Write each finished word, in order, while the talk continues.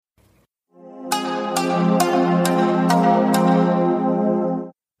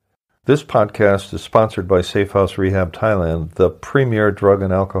This podcast is sponsored by Safehouse Rehab Thailand, the premier drug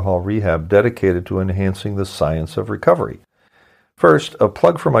and alcohol rehab dedicated to enhancing the science of recovery. First, a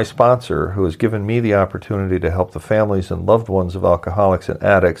plug for my sponsor, who has given me the opportunity to help the families and loved ones of alcoholics and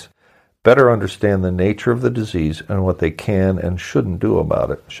addicts better understand the nature of the disease and what they can and shouldn't do about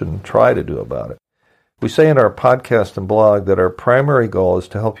it, shouldn't try to do about it. We say in our podcast and blog that our primary goal is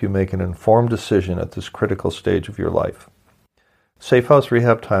to help you make an informed decision at this critical stage of your life. Safehouse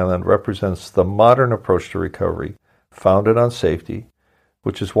Rehab Thailand represents the modern approach to recovery, founded on safety,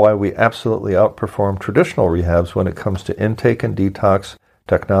 which is why we absolutely outperform traditional rehabs when it comes to intake and detox,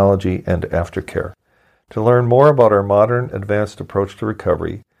 technology, and aftercare. To learn more about our modern, advanced approach to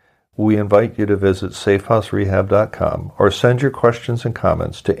recovery, we invite you to visit safehouserehab.com or send your questions and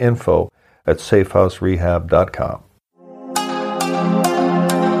comments to info@safehouserehab.com.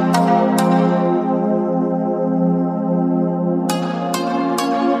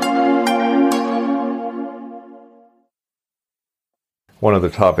 One of the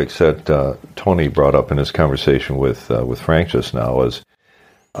topics that Tony brought up in his conversation with Frank just now was,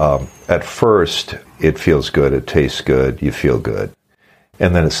 at first, it feels good, it tastes good, you feel good,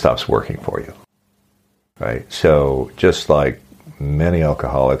 and then it stops working for you, right? So just like many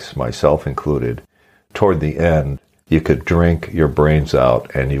alcoholics, myself included, toward the end, you could drink your brains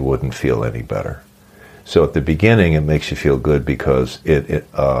out and you wouldn't feel any better. So at the beginning, it makes you feel good because it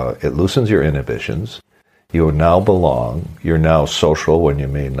loosens your inhibitions. You now belong. You're now social when you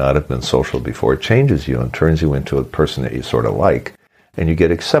may not have been social before. It changes you and turns you into a person that you sort of like. And you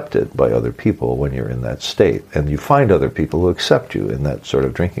get accepted by other people when you're in that state. And you find other people who accept you in that sort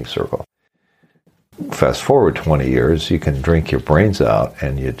of drinking circle. Fast forward 20 years, you can drink your brains out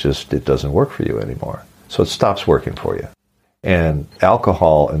and it doesn't work for you anymore. So it stops working for you. And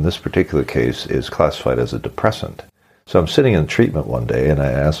alcohol, in this particular case, is classified as a depressant. So I'm sitting in treatment one day, and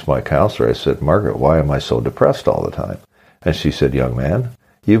I asked my counselor, I said, "Margaret, why am I so depressed all the time?" And she said, "Young man,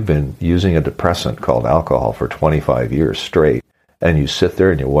 you've been using a depressant called alcohol for 25 years straight, and you sit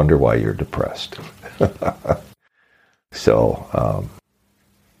there and you wonder why you're depressed." So,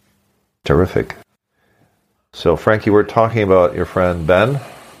 terrific. So, Frankie, we're talking about your friend Ben?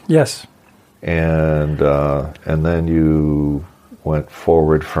 Yes. And then you went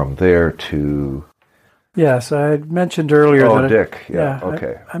forward from there to... Yes, I mentioned earlier that... Dick. Yeah,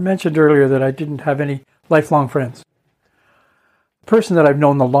 okay. I mentioned earlier that I didn't have any lifelong friends. The person that I've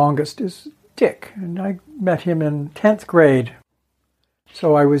known the longest is Dick, and I met him in 10th grade.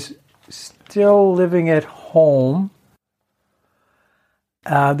 So I was still living at home.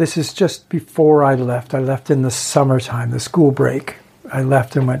 This is just before I left. I left in the summertime, the school break. I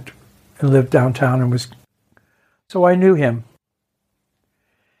left and went and lived downtown and was... So I knew him.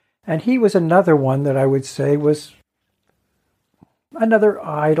 And he was another one that I would say was another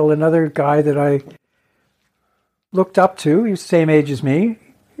idol, another guy that I looked up to. He was the same age as me.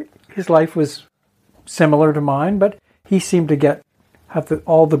 His life was similar to mine, but he seemed to have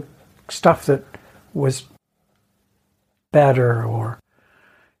all the stuff that was better, or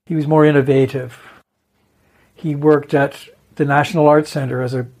he was more innovative. He worked at the National Arts Center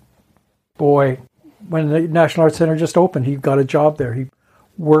as a boy. When the National Arts Center just opened, he got a job there. He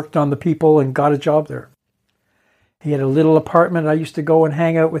worked on the people and got a job there. He had a little apartment. I used to go and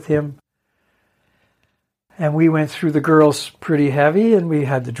hang out with him. And we went through the girls pretty heavy, and we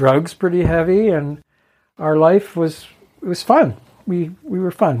had the drugs pretty heavy, and our life was fun. We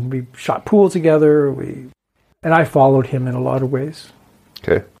were fun. We shot pool together. And I followed him in a lot of ways.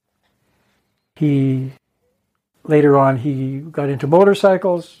 Okay. Later on, he got into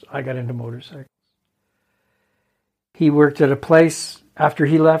motorcycles. I got into motorcycles. He worked at a place. After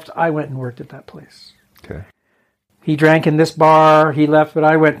he left, I went and worked at that place. Okay. He drank in this bar. He left, but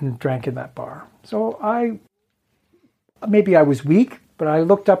I went and drank in that bar. So maybe I was weak, but I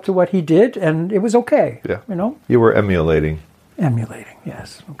looked up to what he did, and it was okay. Yeah. You know? You were emulating. Emulating,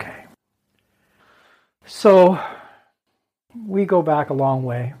 yes. Okay. So we go back a long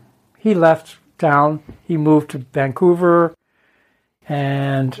way. He left town. He moved to Vancouver,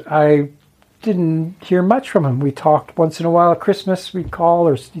 and I didn't hear much from him. We talked once in a while at Christmas. We'd call,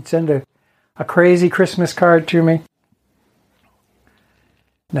 or he'd send a crazy Christmas card to me.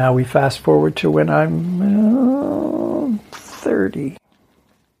 Now we fast forward to when I'm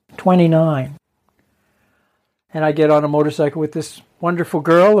 29. And I get on a motorcycle with this wonderful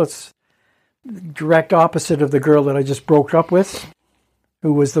girl. It's the direct opposite of the girl that I just broke up with,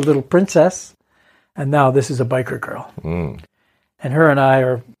 who was the little princess. And now this is a biker girl. Mm. And her and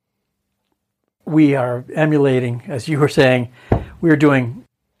I we are emulating, as you were saying, we're doing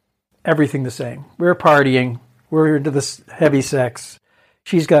everything the same. We're partying. We're into this heavy sex.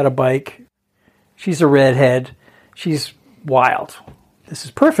 She's got a bike. She's a redhead. She's wild. This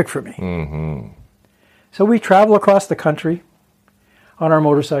is perfect for me. Mm-hmm. So we travel across the country on our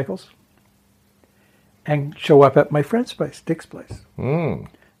motorcycles and show up at my friend's place, Dick's place. Mm.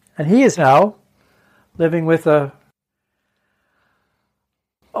 And he is now living with a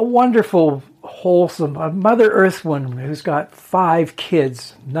wonderful, wholesome, a Mother Earth woman who's got 5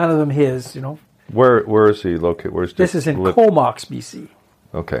 kids, none of them his, Where is he located? Where's This is in Comox, BC.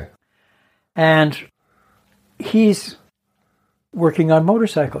 Okay. And he's working on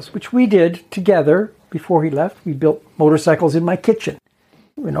motorcycles, which we did together before he left. We built motorcycles in my kitchen.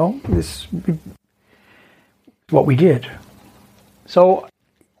 This what we did. So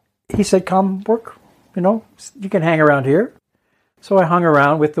he said, come work, you can hang around here. So I hung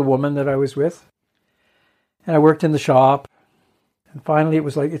around with the woman that I was with, and I worked in the shop. And finally it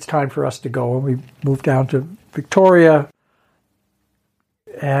was like, it's time for us to go. And we moved down to Victoria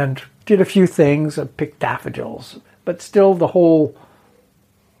and did a few things. I picked daffodils, but still the whole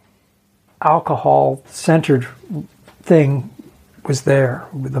alcohol-centered thing was there,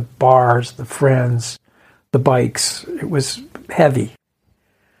 with the bars, the friends, the bikes. It was heavy.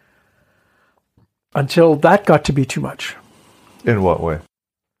 Until that got to be too much. In what way?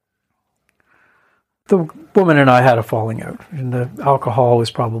 The woman and I had a falling out, and the alcohol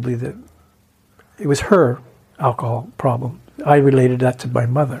was probably it was her alcohol problem. I related that to my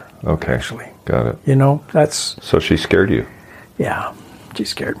mother. Okay. Actually. Got it. That's... So she scared you? Yeah, she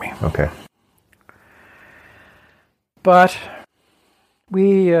scared me. Okay. But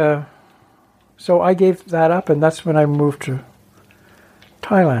so I gave that up, and that's when I moved to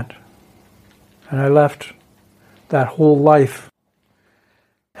Thailand. And I left that whole life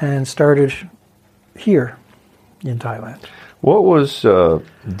and started here in Thailand. What was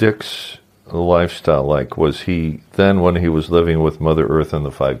Dick's lifestyle like? Was he, then when he was living with Mother Earth and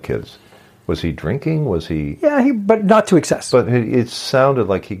the 5 kids, was he drinking? Was he... Yeah, but not to excess. But it sounded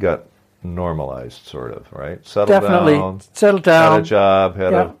like he got normalized, sort of, right? Settled down. Had a job,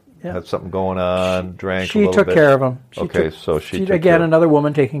 had something going on, drank a little bit. She took care of him. She again, another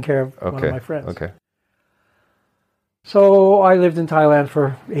woman taking care of one of my friends. Okay. So I lived in Thailand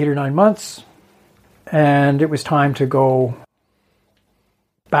for 8 or 9 months, and it was time to go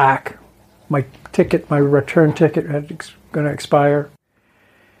back. My return ticket was going to expire,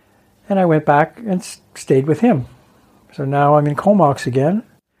 and I went back and stayed with him. So now I'm in Comox again,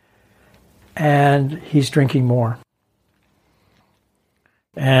 and he's drinking more.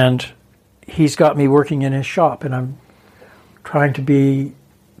 And he's got me working in his shop, and I'm trying to be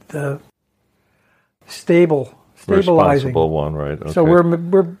the stabilizing. Responsible one, right? Okay. So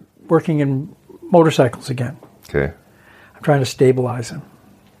we're working in motorcycles again. Okay. I'm trying to stabilize him.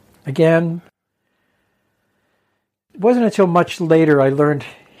 Again, it wasn't until much later I learned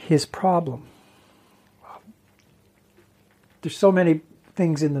his problem. There's so many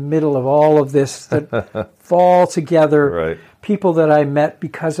things in the middle of all of this that fall together. Right. People that I met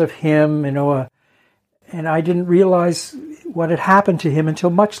because of him, and I didn't realize what had happened to him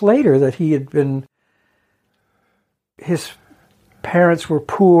until much later, that he had been... His parents were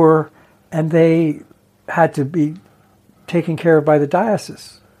poor, and they had to be taken care of by the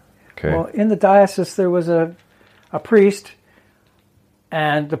diocese. Okay. Well, in the diocese, there was a priest,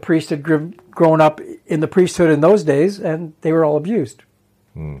 and the priest had grown up in the priesthood in those days, and they were all abused.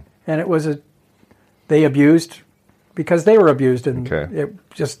 And it was they abused because they were abused, and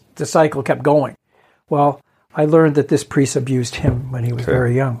the cycle kept going. Well, I learned that this priest abused him when he was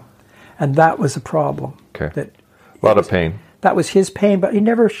very young, and that was a problem. Okay. A lot of pain. That was his pain, but he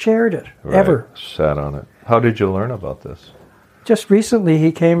never shared it, ever. Sat on it. How did you learn about this? Just recently,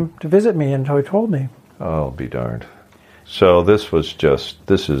 he came to visit me and he told me. Oh, be darned. So this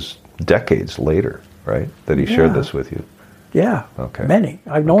is decades later, right, that he shared this with you? Yeah. Okay. Many.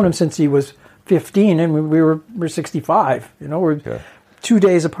 I've known him since he was 15, and we're 65. We're 2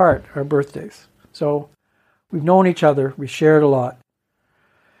 days apart, our birthdays. So we've known each other. We shared a lot.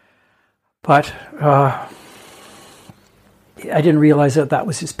 But... I didn't realize that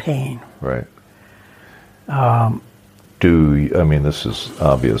was his pain. Right. This is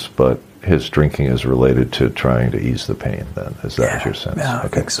obvious, but his drinking is related to trying to ease the pain, then? Is that your sense? Yeah, I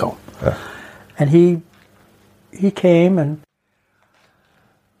think so. Yeah. And he came, and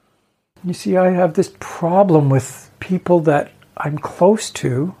you see, I have this problem with people that I'm close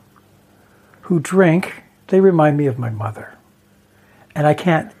to who drink. They remind me of my mother. And I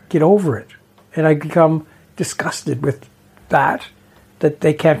can't get over it. And I become disgusted with that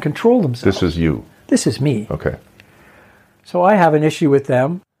they can't control themselves. This is you. This is me. Okay. So I have an issue with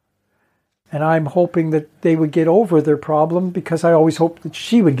them, And I'm hoping that they would get over their problem because I always hoped that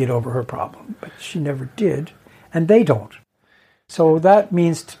she would get over her problem. But she never did, and they don't. So that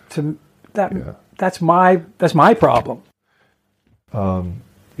means that's my problem.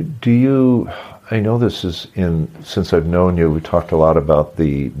 Do you, I know this is since I've known you, we talked a lot about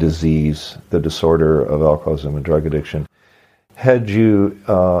the disease, the disorder of alcoholism and drug addiction. Had you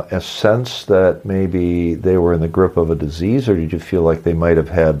a sense that maybe they were in the grip of a disease, or did you feel like they might have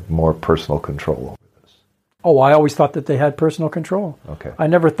had more personal control over this? Oh, I always thought that they had personal control. Okay. I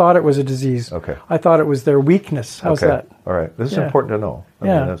never thought it was a disease. Okay. I thought it was their weakness. How's that? All right. This is important to know. I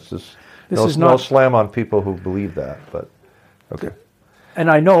mean, that's just no slam on people who believe that, but okay. And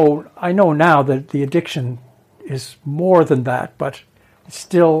I know now that the addiction is more than that, but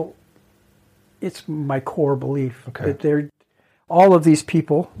still, it's my core belief that they're all of these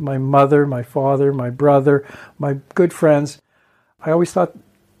people, my mother, my father, my brother, my good friends. I always thought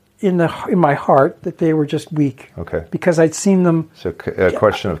in my heart that they were just weak. Okay. Because I'd seen them. So a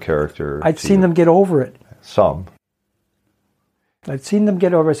question of character. I'd seen them get over it. Some. I'd seen them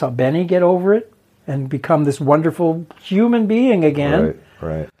get over it. I saw Benny get over it and become this wonderful human being again.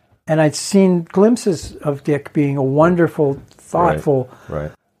 Right. And I'd seen glimpses of Dick being a wonderful, thoughtful.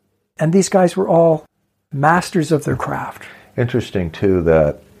 Right. And these guys were all masters of their craft. Interesting, too,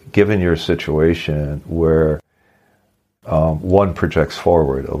 that given your situation where one projects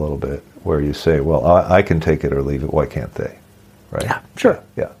forward a little bit, where you say, well, I can take it or leave it, why can't they? Right? Yeah, sure.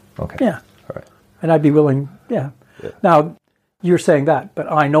 Yeah, okay. Yeah. All right. And I'd be willing, yeah. Now, you're saying that, but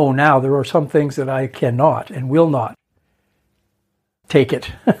I know now there are some things that I cannot and will not take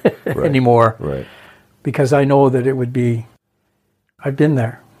it anymore. Right. Because I know that it would be, I've been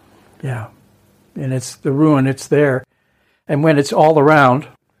there. Yeah. And it's the ruin, it's there. And when it's all around,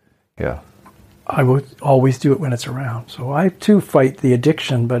 I would always do it when it's around. So I too fight the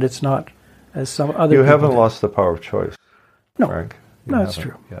addiction, but it's not as some other. You haven't lost the power of choice, no, Frank. No, that's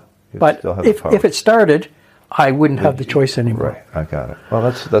true. Yeah, but if it started, I wouldn't have the choice anymore. Right, I got it. Well,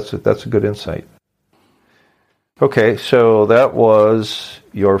 that's a good insight. Okay, so that was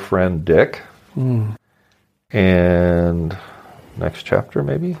your friend Dick, and next chapter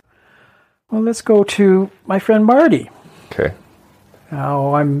maybe. Well, let's go to my friend Marty. Okay.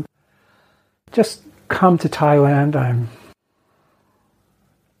 Now, I'm just come to Thailand. I'm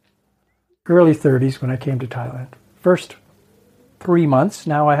early 30s when I came to Thailand. First 3 months.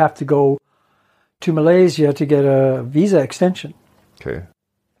 Now I have to go to Malaysia to get a visa extension. Okay.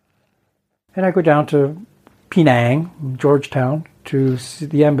 And I go down to Penang, Georgetown, to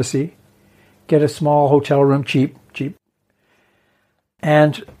the embassy, get a small hotel room, cheap.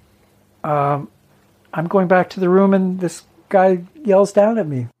 And I'm going back to the room, and this guy yells down at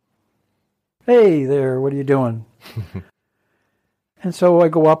me, "Hey there, what are you doing?" And so I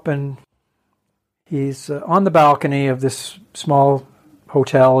go up, and he's on the balcony of this small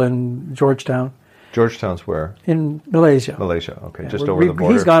hotel in Georgetown. Georgetown's where? In Malaysia. Malaysia, okay, Yeah, just over the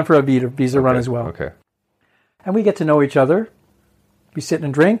border. He's gone for a visa run as well. Okay. And we get to know each other. We sit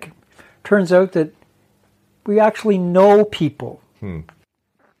and drink. Turns out that we actually know people.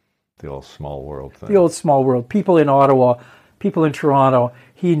 The old small world thing. The old small world. People in Ottawa, people in Toronto.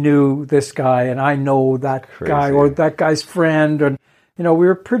 He knew this guy, and I know that guy, or that guy's friend. And, we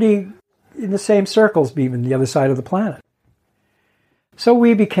were pretty in the same circles, even the other side of the planet. So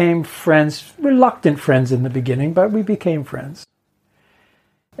we became friends, reluctant friends in the beginning, but we became friends.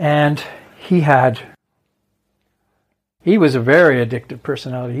 And he was a very addictive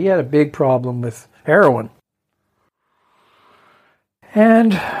personality. He had a big problem with heroin.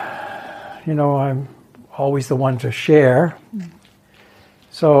 And, I'm always the one to share.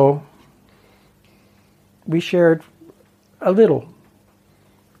 So we shared a little.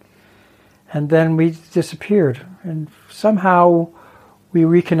 And then we disappeared. And somehow we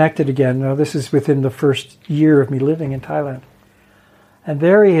reconnected again. Now, this is within the first year of me living in Thailand. And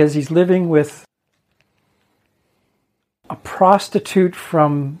there he is. He's living with a prostitute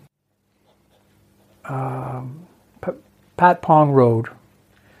from Pat Pong Road,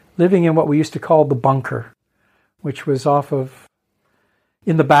 living in what we used to call the bunker, which was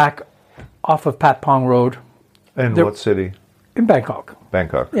in the back, off of Pat Pong Road. In what city? In Bangkok.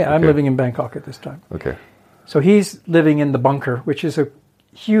 Bangkok. Yeah, okay. I'm living in Bangkok at this time. Okay. So he's living in the bunker, which is a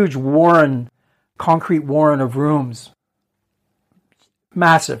huge concrete warren of rooms.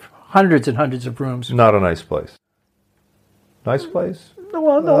 Massive. Hundreds and hundreds of rooms. Not a nice place. Nice place?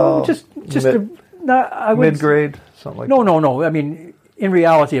 No, just mid-grade, something like that? No. I mean, in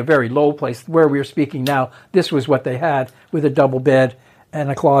reality, a very low place. Where we are speaking now, this was what they had, with a double bed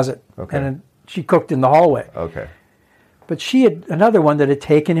and a closet. Okay. And she cooked in the hallway. Okay. but she had another one that had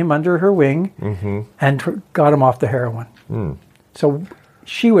taken him under her wing and got him off the heroin. So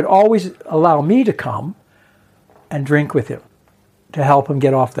she would always allow me to come and drink with him to help him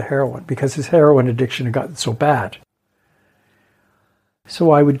get off the heroin because his heroin addiction had gotten so bad.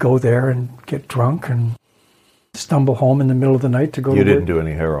 So I would go there and get drunk and stumble home in the middle of the night to go to work. You didn't do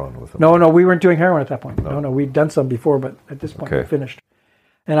any heroin with him? No, we weren't doing heroin at that point. No, we'd done some before, but at this point we finished.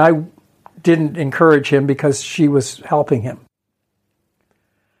 And I didn't encourage him because she was helping him.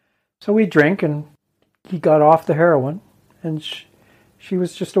 So we drink, and he got off the heroin, and she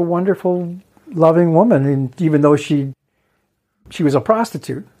was just a wonderful, loving woman. And even though she was a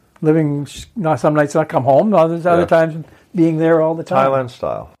prostitute, living some nights not come home, other times being there all the time. Thailand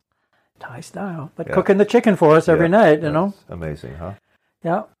style. Thai style, but cooking the chicken for us every night, you know. Amazing, huh?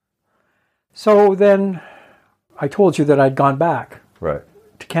 Yeah. So then I told you that I'd gone back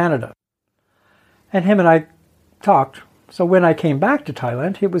to Canada. And him and I talked. So when I came back to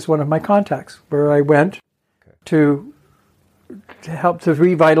Thailand, he was one of my contacts where I went to help to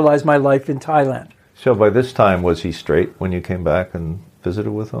revitalize my life in Thailand. So by this time, was he straight when you came back and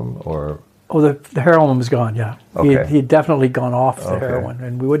visited with him, or? Oh, the heroin was gone, yeah. Okay. He had definitely gone off the heroin,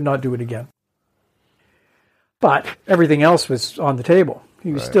 and we would not do it again. But everything else was on the table.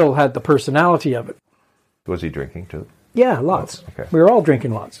 He still had the personality of it. Was he drinking too? Yeah, lots. Oh, okay. We were all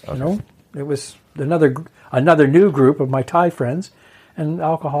drinking lots, you know. It was another new group of my Thai friends, and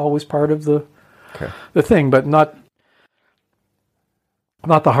alcohol was part of the thing, but not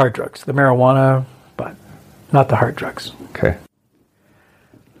the hard drugs. The marijuana, but not the hard drugs. Okay.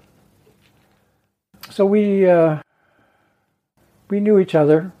 So we knew each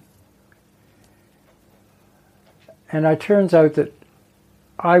other, and it turns out that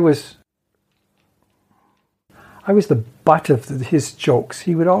I was the butt of his jokes.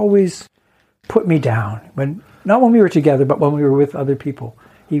 He would always put me down, not when we were together, but when we were with other people.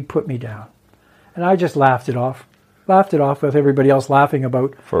 He'd put me down, and I just laughed it off with everybody else laughing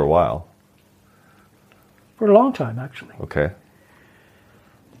about. For a while. For a long time, actually. Okay.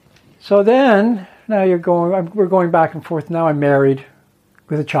 So then. Now we're going back and forth. Now I'm married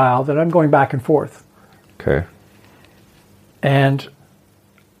with a child, and I'm going back and forth. Okay. And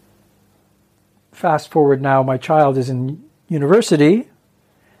fast forward now, my child is in university,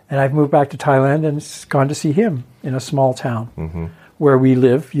 and I've moved back to Thailand and gone to see him in a small town where we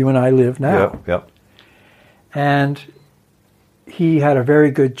live, you and I live now. Yep. And he had a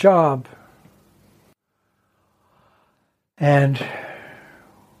very good job. And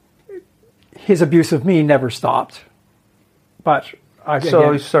his abuse of me never stopped, but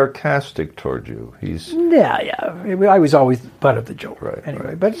so he's sarcastic toward you. I was always the butt of the joke,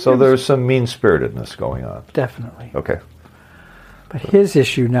 anyway. But so there's some mean-spiritedness going on. Definitely. Okay. But his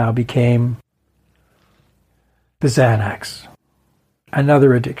issue now became the Xanax,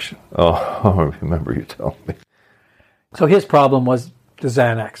 another addiction. Oh, I remember you telling me. So his problem was the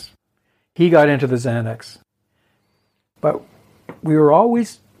Xanax. He got into the Xanax, but we were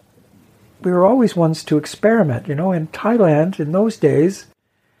always ones to experiment. You know, in Thailand, in those days,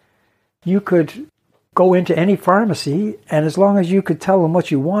 you could go into any pharmacy, and as long as you could tell them what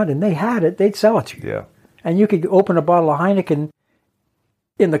you want and they had it, they'd sell it to you. Yeah. And you could open a bottle of Heineken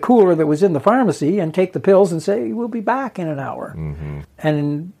in the cooler that was in the pharmacy and take the pills and say, we'll be back in an hour.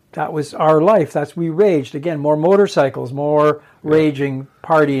 And that was our life. We raged. Again, more motorcycles, more raging,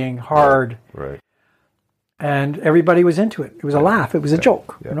 partying, hard. Right. And everybody was into it. It was a laugh. It was a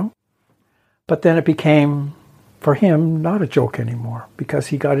joke, you know. But then it became, for him, not a joke anymore because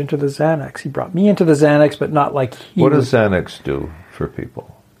he got into the Xanax. He brought me into the Xanax, but not like he What does Xanax do for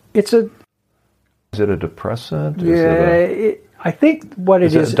people? Is it a depressant? I think what it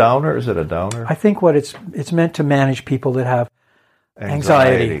is... Is it a downer? Is it a downer? I think what it's meant to manage people that have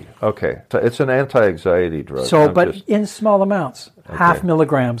anxiety. Okay. So it's an anti-anxiety drug. So, in small amounts, half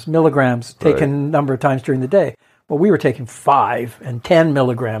milligrams, taken a number of times during the day. Well, we were taking 5 and 10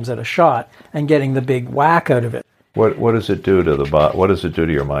 milligrams at a shot and getting the big whack out of it. What does it do to the body? What does it do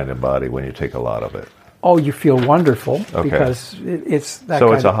to your mind and body when you take a lot of it? Oh, you feel wonderful because it's that.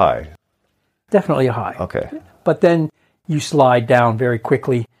 So it's a high. Definitely a high. Okay. But then you slide down very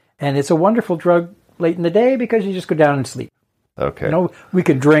quickly, and it's a wonderful drug late in the day because you just go down and sleep. Okay. You know, we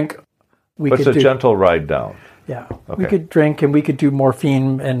could drink. But it's a gentle ride down. Yeah. Okay. We could drink and we could do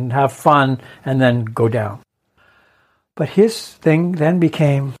morphine and have fun and then go down. But his thing then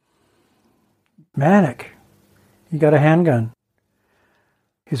became manic. He got a handgun.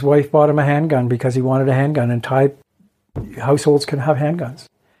 His wife bought him a handgun because he wanted a handgun, and Thai households can have handguns.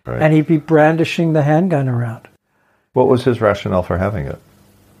 Right. And he'd be brandishing the handgun around. What was his rationale for having it?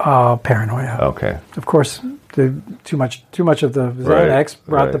 Paranoia. Okay. Of course, too much of the Xanax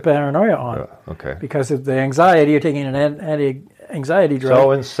brought the paranoia on. Yeah. Okay. Because of the anxiety, you're taking an anti-anxiety drug.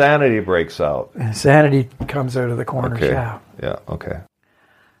 So insanity breaks out. Insanity comes out of the corners, Okay. yeah. Yeah. Okay.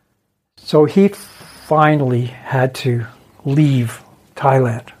 So he finally had to leave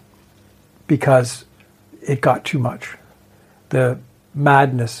Thailand because it got too much. The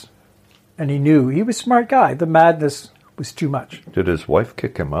madness, and he knew, he was a smart guy, the madness was too much. Did his wife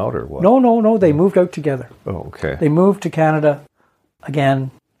kick him out or what? No, they moved out together. Oh, okay. They moved to Canada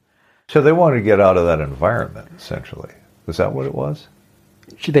again. So they wanted to get out of that environment, essentially. Was that what it was?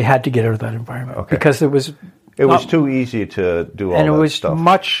 They had to get out of that environment because it was too easy to do all that stuff. And it was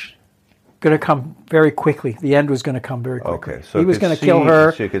much going to come very quickly. The end was going to come very quickly. Okay, so he was going to kill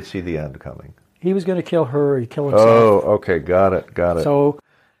her. So you could see the end coming. He was going to kill her. He'd kill himself. Oh, okay, got it. So,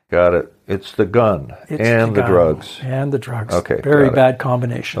 got it. It's the gun and the drugs. And the drugs. Okay, very bad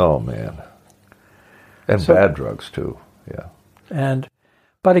combination. Oh man, and bad drugs too. Yeah.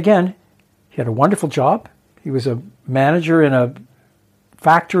 But again, he had a wonderful job. He was a manager in a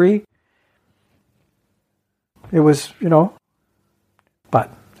factory. It was,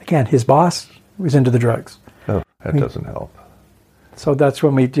 but again, his boss was into the drugs. Oh, that doesn't help. So that's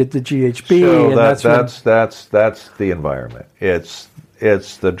when we did the GHB. So and that's the environment. It's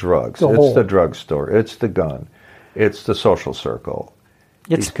the drugs. It's the drugstore. It's the gun. It's the social circle.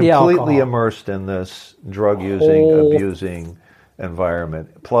 It's He's the completely alcohol. immersed in this drug-using, abusing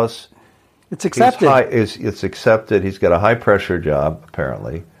environment. Plus, it's accepted. It's accepted. He's got a high-pressure job,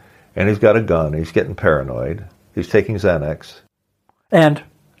 apparently, and he's got a gun. He's getting paranoid. He's taking Xanax. And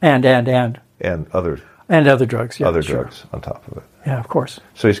other drugs. Yeah, other drugs on top of it. Yeah, of course.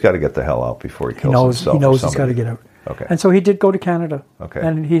 So he's got to get the hell out before he kills himself. He knows he's got to get out. Okay. And so he did go to Canada. Okay.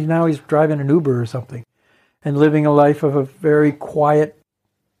 And he's driving an Uber or something and living a life of a very quiet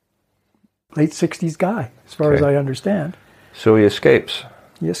late 60s guy, as far as I understand. So he escapes.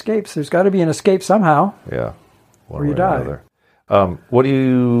 He escapes. There's got to be an escape somehow. Yeah. Or you die. Another. Have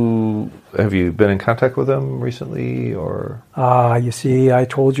you been in contact with him recently, or? You see, I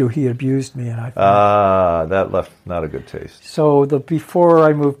told you he abused me, and that left not a good taste. So before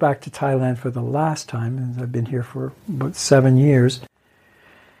I moved back to Thailand for the last time, and I've been here for about 7 years,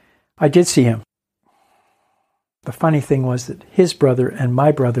 I did see him. The funny thing was that his brother and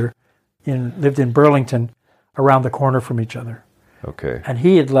my brother lived in Burlington, around the corner from each other. Okay. And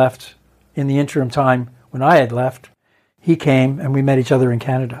he had left in the interim time when I had left. He came and we met each other in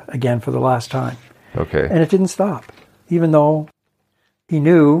Canada again for the last time. Okay. And it didn't stop, even though he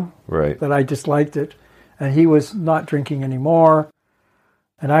knew right. that I disliked it. And he was not drinking anymore.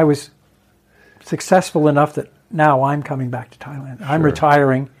 And I was successful enough that now I'm coming back to Thailand. Sure. I'm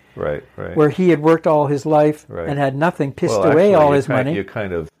retiring. Right. Where he had worked all his life and had nothing, pissed away all his money. You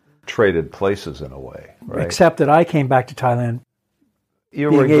kind of traded places in a way, right? Except that I came back to Thailand. You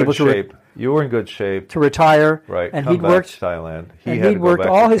were in good shape. You were in good shape to retire, right? And he'd worked to Thailand. He'd worked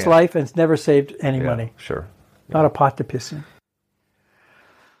all his life and never saved any money. Sure, not a pot to piss in.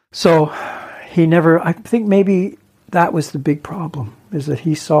 So he never. I think maybe that was the big problem: is that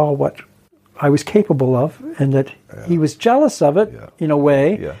he saw what I was capable of, and that he was jealous of it in a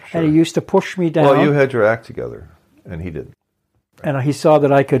way. Yeah, sure. And he used to push me down. Well, you had your act together, and he didn't. Right? And he saw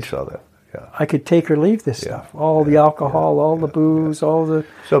that I could. He saw that. Yeah. I could take or leave this stuff. All the alcohol, all the booze, all the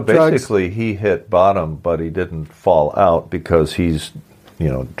So basically drugs. He hit bottom, but he didn't fall out because he's,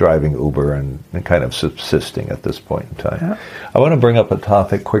 driving Uber and kind of subsisting at this point in time. Yeah. I want to bring up a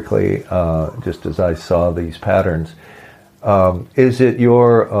topic quickly, just as I saw these patterns. Is it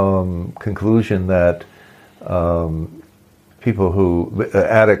your conclusion that people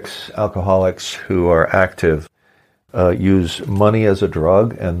addicts, alcoholics who are active, use money as a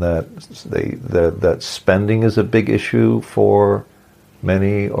drug, and that spending is a big issue for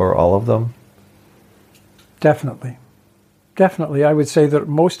many or all of them? Definitely. I would say that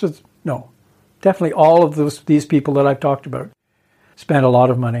definitely all of these people that I've talked about spent a lot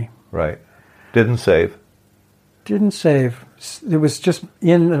of money. Right. Didn't save. It was just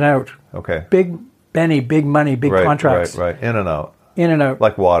in and out. Okay. Big Benny, big money, big contracts. Right. In and out.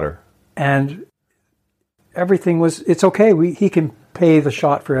 Like water. And everything it's okay. he can pay the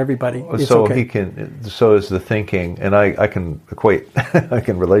shot for everybody. It's so okay. So is the thinking, and I can equate, I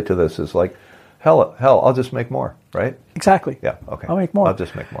can relate to this, is like, hell, I'll just make more, right? Exactly. Yeah, okay. I'll make more. I'll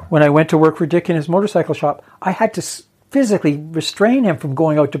just make more. When I went to work for Dick in his motorcycle shop, I had to physically restrain him from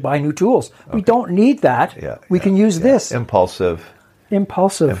going out to buy new tools. Okay. We don't need that. We can use this. Impulsive.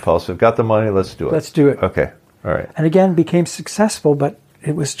 Got the money, let's do it. Okay, all right. And again, became successful, but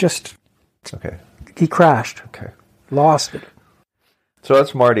it was just... Okay. He crashed. Okay. Lost it. So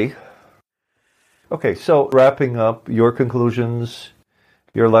that's Marty. Okay, so wrapping up, your conclusions,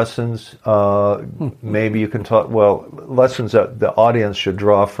 your lessons, maybe you can talk, lessons that the audience should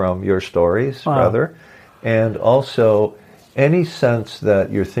draw from your stories, rather, and also any sense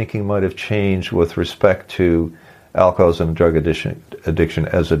that your thinking might have changed with respect to alcoholism and drug addiction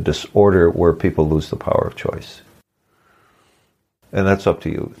as a disorder where people lose the power of choice. And that's up to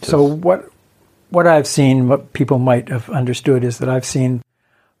you. So what I've seen, what people might have understood is that I've seen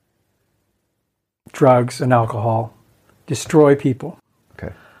drugs and alcohol destroy people.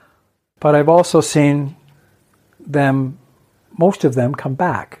 Okay. But I've also seen them, most of them, come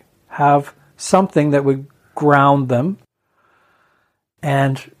back, have something that would ground them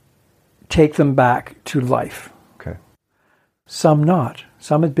and take them back to life. Okay. Some not.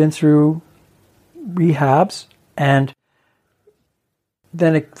 Some had been through rehabs and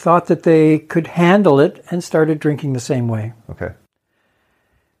then it thought that they could handle it and started drinking the same way. Okay.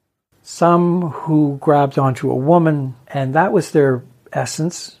 Some who grabbed onto a woman and that was their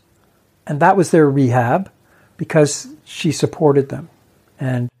essence and that was their rehab because she supported them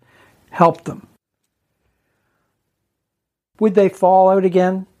and helped them. Would they fall out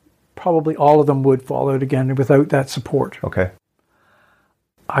again? Probably all of them would fall out again without that support. Okay.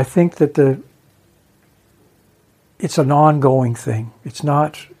 I think that it's an ongoing thing. It's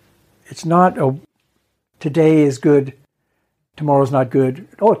not today is good, tomorrow's not good,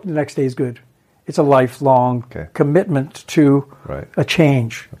 the next day is good. It's a lifelong commitment to a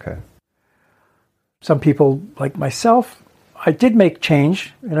change. Okay. Some people, like myself, I did make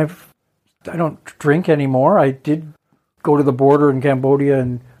change, and I don't drink anymore. I did go to the border in Cambodia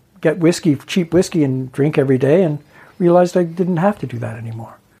and get whiskey, cheap whiskey, and drink every day, and realized I didn't have to do that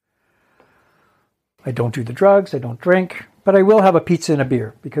anymore. I don't do the drugs, I don't drink, but I will have a pizza and a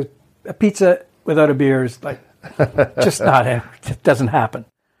beer, because a pizza without a beer is like just not, it doesn't happen.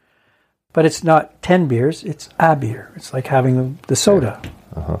 But it's not 10 beers, it's a beer. It's like having the soda.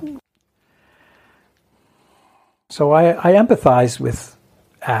 Uh-huh. So I empathize with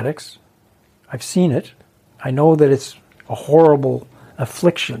addicts. I've seen it. I know that it's a horrible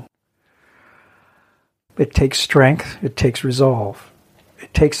affliction. It takes strength. It takes resolve.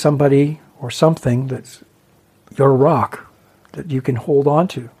 It takes somebody or something that's your rock that you can hold on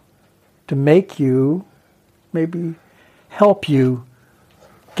to make you, maybe help you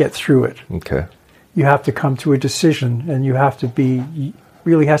get through it. Okay. You have to come to a decision, and you have to be,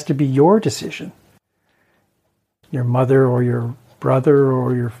 really has to be your decision. Your mother or your brother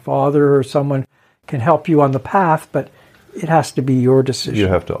or your father or someone can help you on the path, but it has to be your decision. You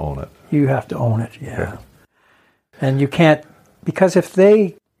have to own it. You have to own it, yeah. Okay. And you can't, because if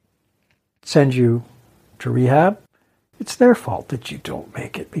they send you to rehab, it's their fault that you don't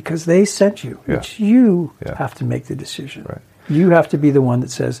make it, because they sent you. Yeah. It's you have to make the decision. Right. You have to be the one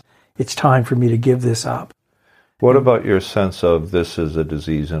that says, it's time for me to give this up. What about your sense of this is a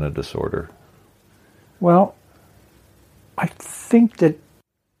disease and a disorder? Well, I think that,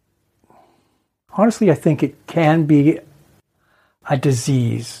 honestly, I think it can be a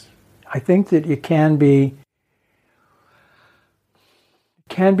disease. I think that it can be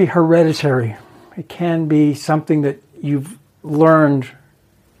hereditary. It can be something that you've learned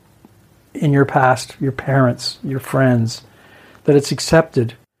in your past, your parents, your friends, that it's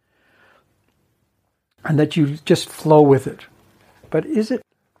accepted and that you just flow with it. But is it?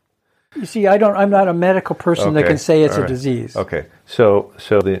 You see, I'm not a medical person that can say it's a disease. Okay. So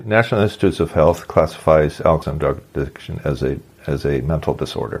the National Institutes of Health classifies alcohol and drug addiction as a mental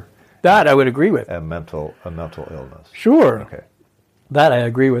disorder. That I would agree with. A mental illness. Sure. Okay. That I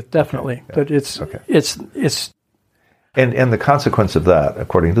agree with, definitely. Okay. But it's and the consequence of that,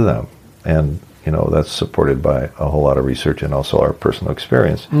 according to them, and that's supported by a whole lot of research and also our personal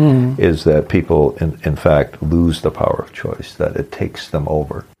experience, is that people in fact lose the power of choice, that it takes them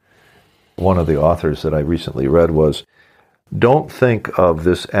over. One of the authors that I recently read was, don't think of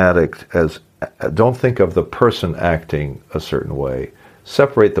this addict don't think of the person acting a certain way.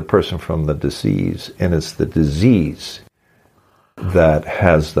 Separate the person from the disease, and it's the disease that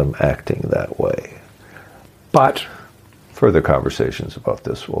has them acting that way. But further conversations about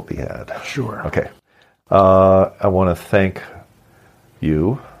this will be had. Sure. Okay. I want to thank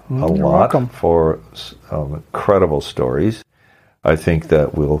you a lot welcome. For incredible stories. I think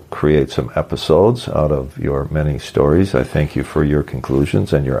that we'll create some episodes out of your many stories. I thank you for your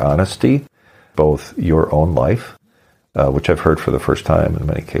conclusions and your honesty, both your own life, which I've heard for the first time in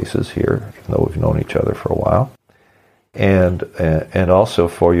many cases here, even though we've known each other for a while, and also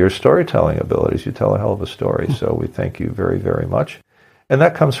for your storytelling abilities. You tell a hell of a story, so we thank you very, very much. And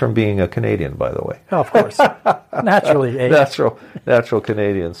that comes from being a Canadian, by the way. Oh, of course. Naturally. Natural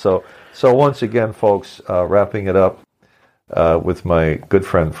Canadian. So once again, folks, wrapping it up with my good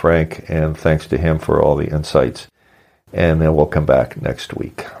friend Frank, and thanks to him for all the insights. And then we'll come back next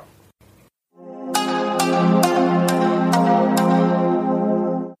week.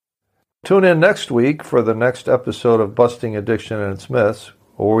 Tune in next week for the next episode of Busting Addiction and its Myths,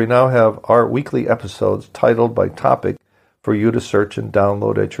 where we now have our weekly episodes titled by topic for you to search and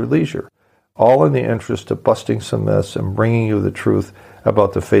download at your leisure, all in the interest of busting some myths and bringing you the truth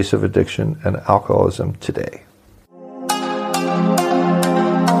about the face of addiction and alcoholism today.